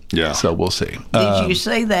 Yeah. So we'll see. Did you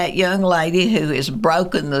see that young lady who has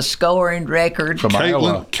broken the scoring record? From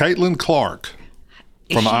Iowa. Caitlin Clark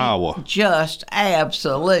from Iowa. Just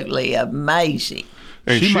absolutely amazing.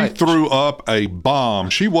 And she threw up a bomb.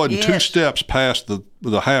 She wasn't 2 steps past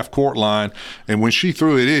the half-court line, and when she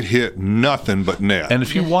threw it, it hit nothing but net. And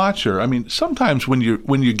if you watch her, I mean, sometimes when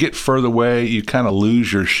you get further away, you kind of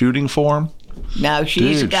lose your shooting form. No,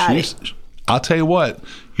 she's got it. I'll tell you what,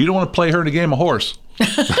 you don't want to play her in a game of horse.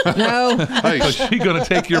 No. Hey, she's going to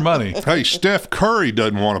take your money. Hey, Steph Curry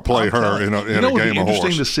doesn't want to play her in a game of horse.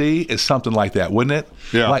 Interesting to see is something like that, wouldn't it?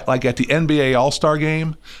 Yeah. Like at the NBA All-Star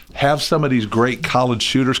game, have some of these great college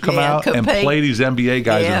shooters come out and play these NBA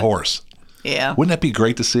guys in horse. Yeah. Wouldn't that be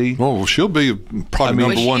great to see? Well, she'll be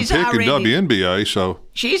probably number 1 pick in WNBA. So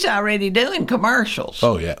she's already doing commercials.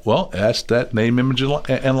 Oh, yeah. Well, that's that name, image,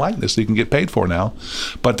 and likeness that you can get paid for now.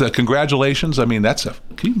 But congratulations. I mean, can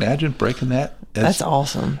you imagine breaking that? That's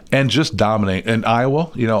awesome. And just dominate. And Iowa,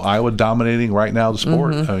 Iowa dominating right now the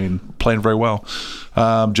sport. I mean, playing very well.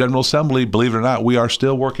 General Assembly, believe it or not, we are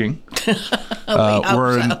still working. We're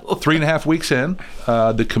 3.5 weeks in.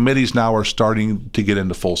 The committees now are starting to get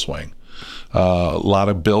into full swing. A lot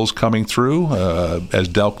of bills coming through. As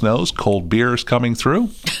Delk knows, cold beer is coming through.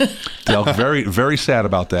 Delk, very, very sad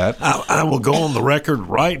about that. I will go on the record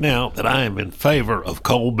right now that I am in favor of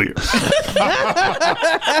cold beer.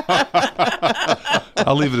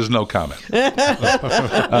 I'll leave it as no comment. And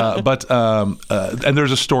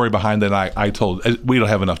there's a story behind that I told. We don't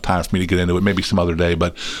have enough time for me to get into it. Maybe some other day.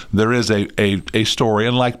 But there is a story,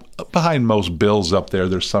 and like behind most bills up there,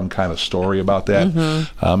 there's some kind of story about that.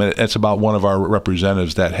 And it's about one of our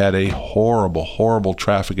representatives that had a horrible, horrible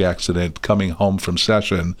traffic accident coming home from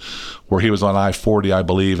session, where he was on I-40, I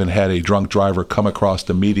believe, and had a drunk driver come across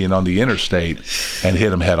the median on the interstate and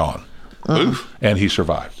hit him head on. And he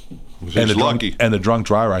survived. And the drunk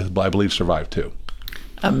driver, I believe, survived too.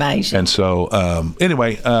 Amazing. And so,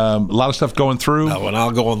 anyway, a lot of stuff going through. And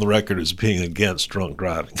I'll go on the record as being against drunk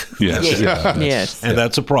driving. Yes. Yes. And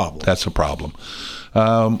that's a problem. That's a problem.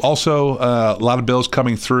 Also, a lot of bills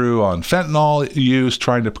coming through on fentanyl use,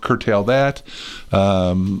 trying to curtail that.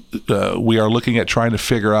 We are looking at trying to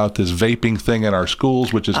figure out this vaping thing in our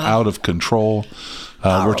schools, which is out of control.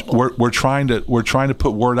 We're trying to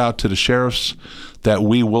put word out to the sheriffs that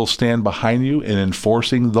we will stand behind you in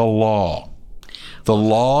enforcing the law. The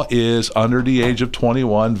law is under the age of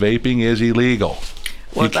 21. Vaping is illegal.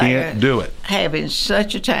 Well, you can't do it. Having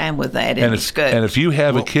such a time with that in the school. And if you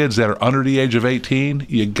have kids that are under the age of 18,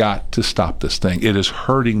 you got to stop this thing. It is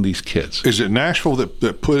hurting these kids. Is it Nashville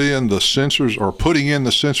that put in the sensors, or putting in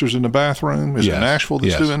the sensors in the bathroom? Is it Nashville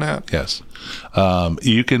that's doing that? Yes.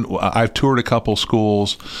 You can. I've toured a couple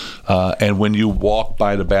schools, and when you walk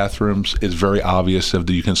by the bathrooms, it's very obvious that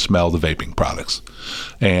you can smell the vaping products.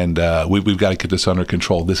 And we've got to get this under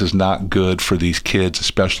control. This is not good for these kids,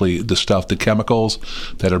 especially the chemicals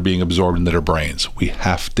that are being absorbed into their brains. We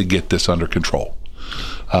have to get this under control.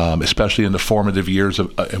 Especially in the formative years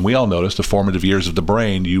of, and we all notice the formative years of the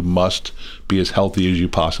brain, you must be as healthy as you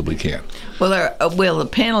possibly can. Well, will the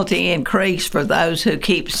penalty increase for those who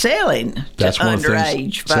keep selling to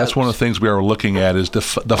underage folks? So that's one of the things we are looking at. Is the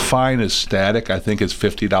fine is static. I think it's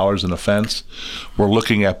 $50 an offense. We're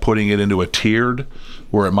looking at putting it into a tiered,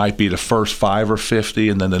 where it might be the first 5 or 50,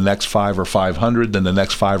 and then the next 5 or 500, then the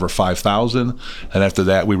next 5 or 5,000, and after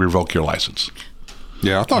that we revoke your license.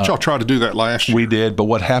 Yeah, I thought y'all tried to do that last year. We did, but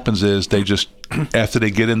what happens is they just, after they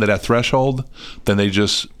get into that threshold, then they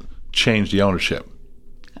just change the ownership.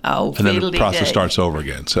 Oh, and then the process starts over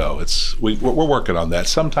again. So we're working on that.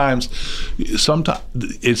 Sometimes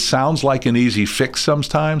it sounds like an easy fix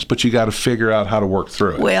sometimes, but you got to figure out how to work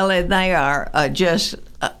through it. Well, and they are just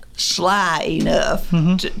sly enough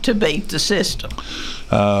to beat the system.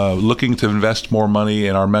 Looking to invest more money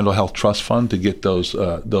in our mental health trust fund to get those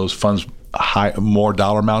funds more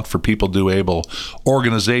dollar amount for people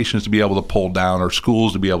organizations to be able to pull down, or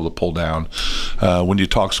schools to be able to pull down. When you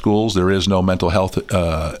talk schools, there is no mental health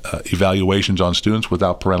evaluations on students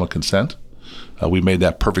without parental consent. We made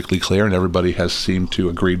that perfectly clear, and everybody has seemed to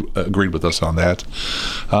agreed with us on that.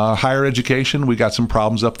 Higher education, we got some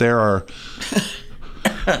problems up there. Our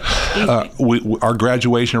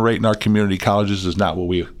graduation rate in our community colleges is not what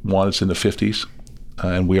we want. It's in the 50s,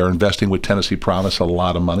 and we are investing with Tennessee Promise a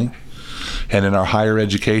lot of money. And in our higher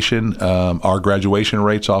education, our graduation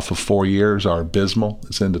rates off of 4 years are abysmal.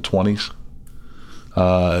 It's in the 20s.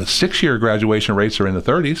 6-year graduation rates are in the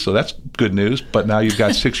 30s, so that's good news. But now you've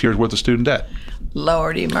got 6 years worth of student debt.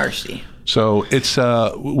 Lordy mercy. So it's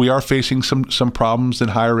we are facing some problems in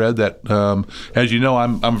higher ed that, as you know,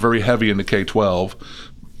 I'm very heavy in the K-12,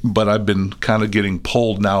 but I've been kind of getting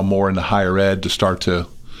pulled now more into higher ed to start to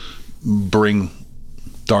bring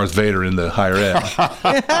Darth Vader into higher ed.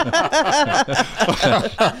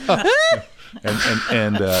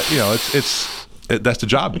 and you know, it's that's the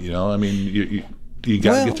job. You know, I mean, you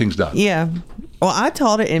got to get things done. Yeah. Well, I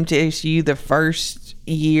taught at MTSU the first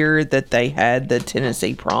year that they had the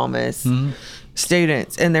Tennessee Promise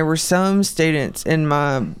students, and there were some students in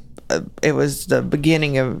my it was the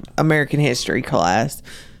beginning of American history class.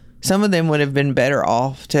 Some of them would have been better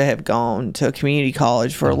off to have gone to a community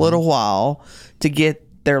college for a little while to get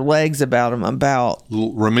their legs about them, about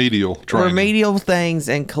remedial things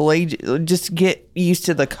and collegiate, just get used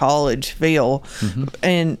to the college feel.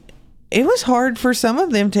 And it was hard for some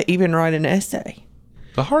of them to even write an essay.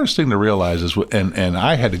 The hardest thing to realize is, and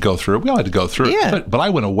I had to go through it, we all had to go through it, but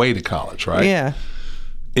I went away to college, right? Yeah.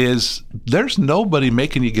 Is there's nobody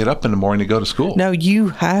making you get up in the morning to go to school. No, you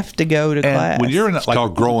have to go to class. When you're in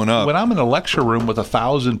called growing up. When I'm in a lecture room with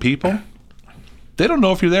 1,000 people, They don't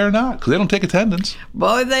know if you're there or not because they don't take attendance.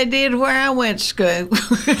 Boy, they did where I went to school.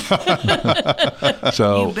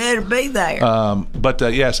 So you better be there. But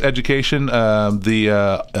yes, education,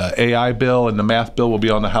 the AI bill and the math bill will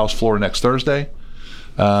be on the House floor next Thursday.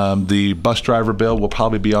 The bus driver bill will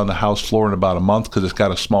probably be on the House floor in about a month because it's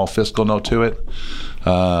got a small fiscal note to it.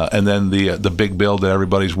 And then the big bill that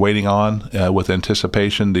everybody's waiting on with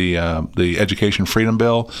anticipation, the Education Freedom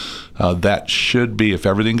Bill, that should be, if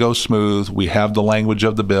everything goes smooth, we have the language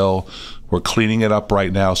of the bill. We're cleaning it up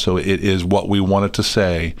right now, so it is what we want it to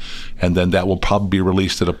say, and then that will probably be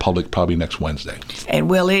released to the public probably next Wednesday. And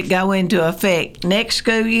will it go into effect next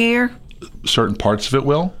school year? Certain parts of it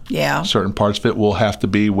will. Yeah. Certain parts of it will have to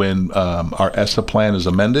be when our ESSA plan is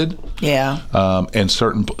amended. Yeah. And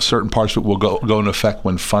certain parts of it will go into effect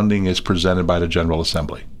when funding is presented by the General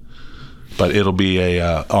Assembly. But it'll be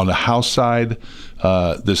on the House side,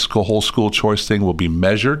 this whole school choice thing will be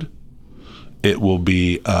measured. It will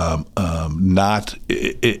be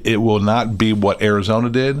it will not be what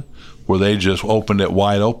Arizona did, where they just opened it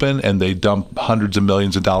wide open and they dumped hundreds of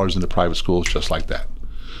millions of dollars into private schools just like that.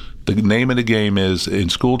 The name of the game is in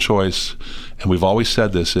school choice, and we've always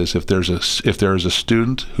said this, is if there is a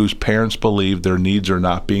student whose parents believe their needs are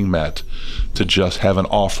not being met, to just have an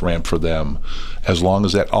off-ramp for them, as long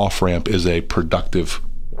as that off-ramp is a productive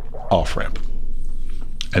off-ramp.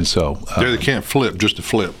 And so they can't flip just to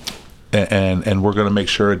flip. And we're going to make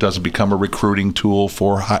sure it doesn't become a recruiting tool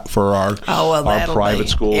for our private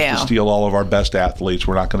schools to steal all of our best athletes.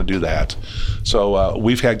 We're not going to do that. So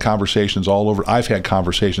I've had conversations all over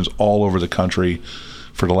the country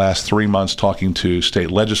for the last 3 months, talking to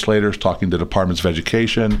state legislators, talking to departments of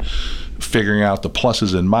education, figuring out the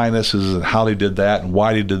pluses and minuses and how they did that and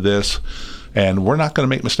why they did this. And we're not going to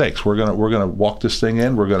make mistakes. We're going to walk this thing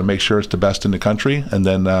in. We're going to make sure it's the best in the country. And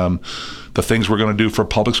then the things we're going to do for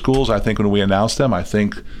public schools, I think when we announce them, I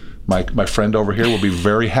think my friend over here will be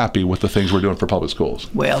very happy with the things we're doing for public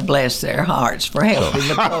schools. Well, bless their hearts for helping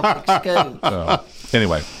the public schools. So,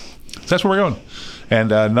 anyway, that's where we're going.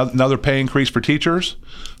 And another pay increase for teachers.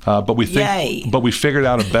 But we figured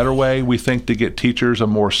out a better way, we think, to get teachers a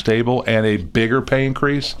more stable and a bigger pay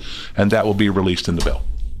increase, and that will be released in the bill.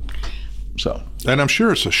 So, and I'm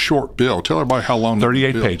sure it's a short bill. Tell everybody how long.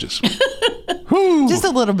 38 pages. Just a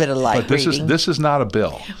little bit of light reading. This is not a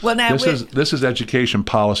bill. Well, now this is education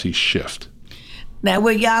policy shift. Now,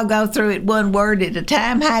 will y'all go through it one word at a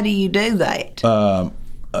time? How do you do that?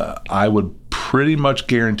 I would pretty much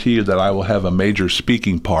guarantee you that I will have a major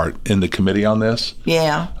speaking part in the committee on this.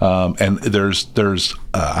 Yeah. And there's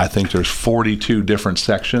I think there's 42 different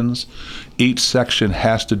sections. Each section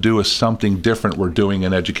has to do with something different we're doing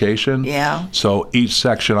in education. Yeah. So each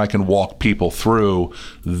section I can walk people through.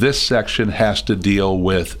 This section has to deal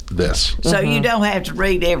with this. So you don't have to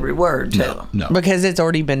read every word to them. No. Because it's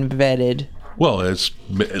already been vetted. Well, it's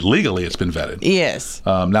legally it's been vetted. Yes.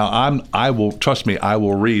 Now I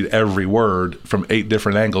will read every word from 8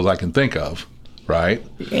 different angles I can think of, right?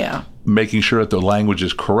 Yeah. Making sure that the language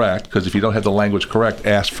is correct, because if you don't have the language correct,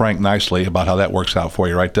 ask Frank nicely about how that works out for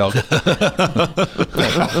you, right, Del? All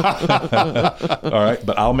right,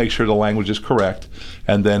 but I'll make sure the language is correct,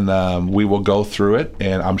 and then we will go through it,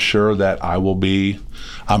 and I'm sure that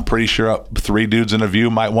I'm pretty sure 3 dudes in a view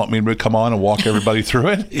might want me to come on and walk everybody through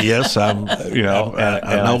it. Yes, I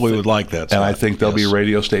know we would like that. And I think there'll be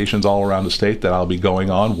radio stations all around the state that I'll be going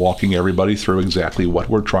on, walking everybody through exactly what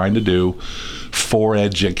we're trying to do for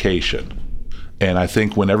education. And I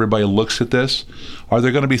think when everybody looks at this, are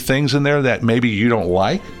there going to be things in there that maybe you don't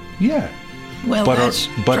like? Yeah. Well, that's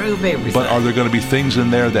true of everything. But are there going to be things in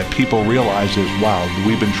there that people realize is, wow,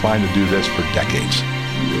 we've been trying to do this for decades?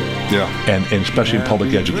 Yeah. And especially in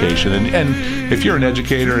public education. And if you're an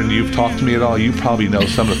educator and you've talked to me at all, you probably know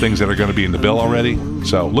some of the things that are going to be in the bill already.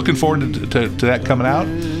 So looking forward to that coming out.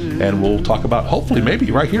 And we'll talk about, hopefully,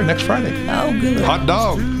 maybe right here next Friday. Oh, good. Hot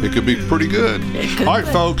dog. It could be pretty good. All right,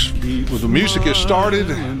 folks. The music has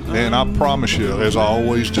started, and I promise you, as I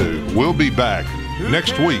always do, we'll be back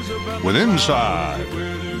next week with Inside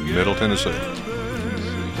Middle Tennessee.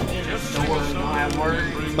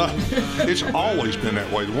 It's always been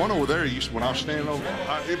that way. The one over there, when I was standing over,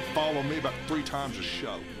 it followed me about 3 times a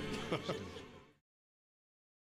show.